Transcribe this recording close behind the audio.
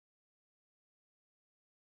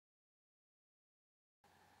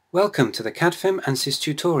Welcome to the CADFEM ANSYS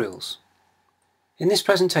tutorials. In this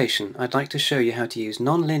presentation, I'd like to show you how to use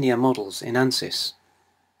non-linear models in ANSYS.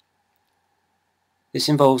 This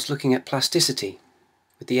involves looking at plasticity,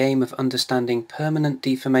 with the aim of understanding permanent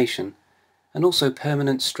deformation and also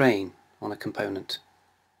permanent strain on a component.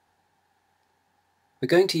 We're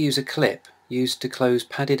going to use a clip used to close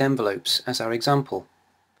padded envelopes as our example.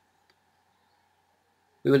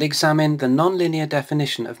 We will examine the non-linear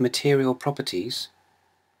definition of material properties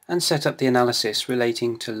and set up the analysis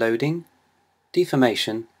relating to loading,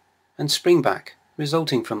 deformation and springback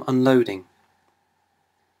resulting from unloading.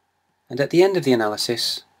 And at the end of the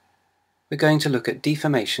analysis, we're going to look at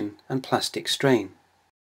deformation and plastic strain.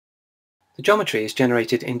 The geometry is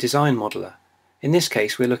generated in Design Modeler. In this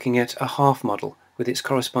case, we're looking at a half model with its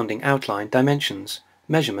corresponding outline, dimensions,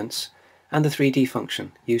 measurements, and the 3D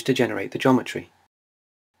function used to generate the geometry.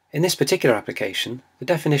 In this particular application, the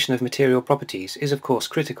definition of material properties is of course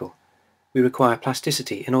critical. We require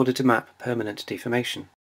plasticity in order to map permanent deformation.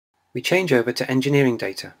 We change over to engineering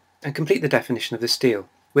data and complete the definition of the steel,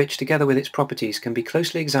 which together with its properties can be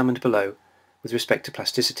closely examined below with respect to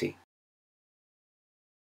plasticity.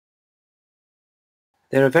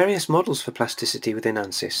 There are various models for plasticity within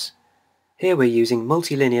ANSYS. Here we're using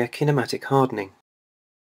multilinear kinematic hardening.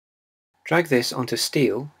 Drag this onto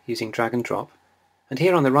steel using drag and drop, and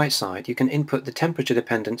here on the right side you can input the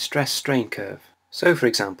temperature-dependent stress-strain curve. So for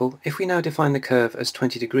example, if we now define the curve as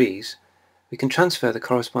 20 degrees, we can transfer the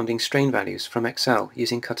corresponding strain values from Excel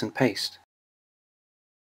using cut and paste.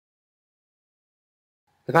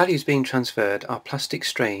 The values being transferred are plastic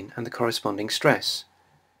strain and the corresponding stress.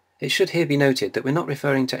 It should here be noted that we're not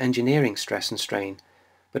referring to engineering stress and strain,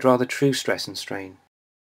 but rather true stress and strain.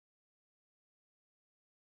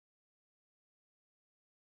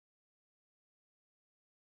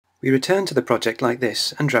 We return to the project like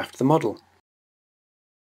this and draft the model.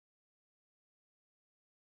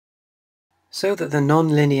 So that the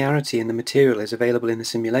non-linearity in the material is available in the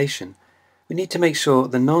simulation, we need to make sure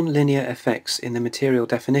the non-linear effects in the material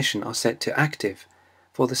definition are set to active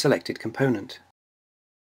for the selected component.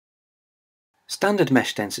 Standard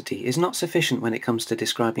mesh density is not sufficient when it comes to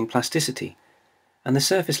describing plasticity, and the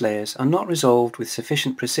surface layers are not resolved with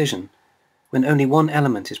sufficient precision when only one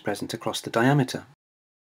element is present across the diameter.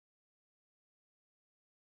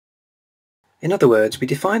 In other words, we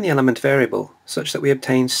define the element variable such that we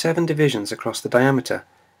obtain 7 divisions across the diameter,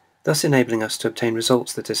 thus enabling us to obtain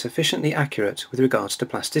results that are sufficiently accurate with regards to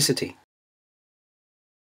plasticity.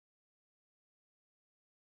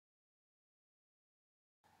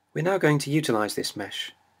 We're now going to utilize this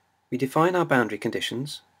mesh. We define our boundary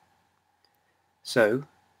conditions. So,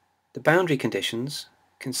 the boundary conditions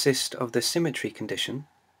consist of the symmetry condition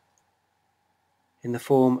in the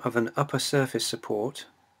form of an upper surface support,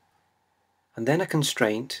 and then a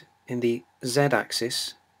constraint in the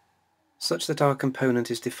z-axis such that our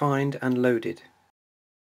component is defined and loaded.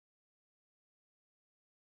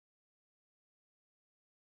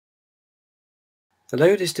 The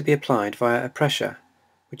load is to be applied via a pressure,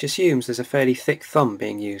 which assumes there's a fairly thick thumb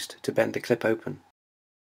being used to bend the clip open.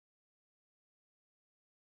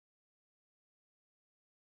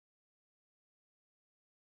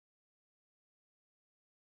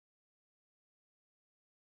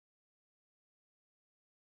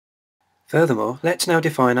 Furthermore, let's now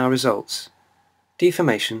define our results: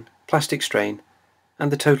 deformation, plastic strain, and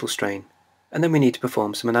the total strain, and then we need to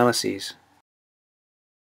perform some analyses.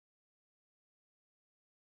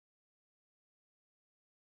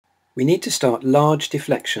 We need to start large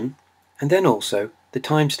deflection and then also the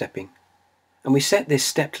time stepping, and we set this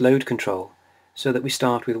stepped load control so that we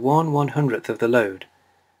start with 1/100th of the load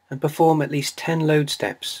and perform at least 10 load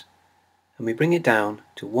steps, and we bring it down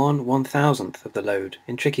to 1/1000th of the load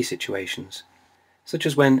in tricky situations, such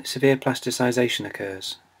as when severe plasticization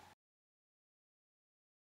occurs.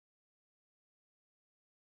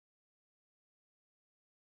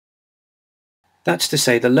 That's to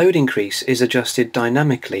say the load increase is adjusted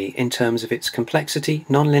dynamically in terms of its complexity,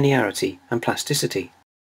 non-linearity and plasticity.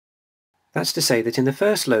 That's to say that in the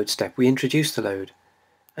first load step we introduce the load,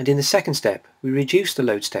 and in the second step we reduce the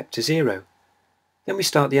load step to 0. Then we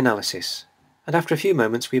start the analysis, and after a few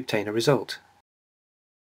moments we obtain a result.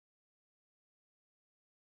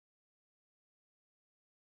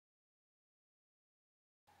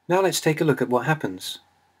 Now let's take a look at what happens.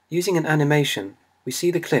 Using an animation, we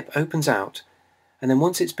see the clip opens out, and then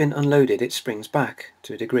once it's been unloaded it springs back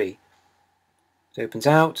to a degree. It opens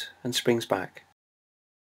out and springs back.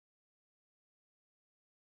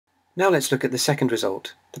 Now let's look at the second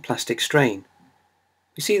result, the plastic strain.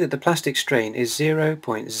 We see that the plastic strain is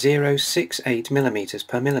 0.068 mm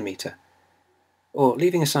per millimeter, or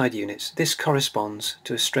leaving aside units, this corresponds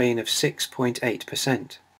to a strain of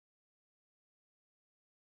 6.8%.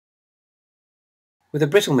 With a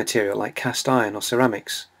brittle material like cast iron or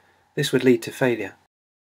ceramics, this would lead to failure.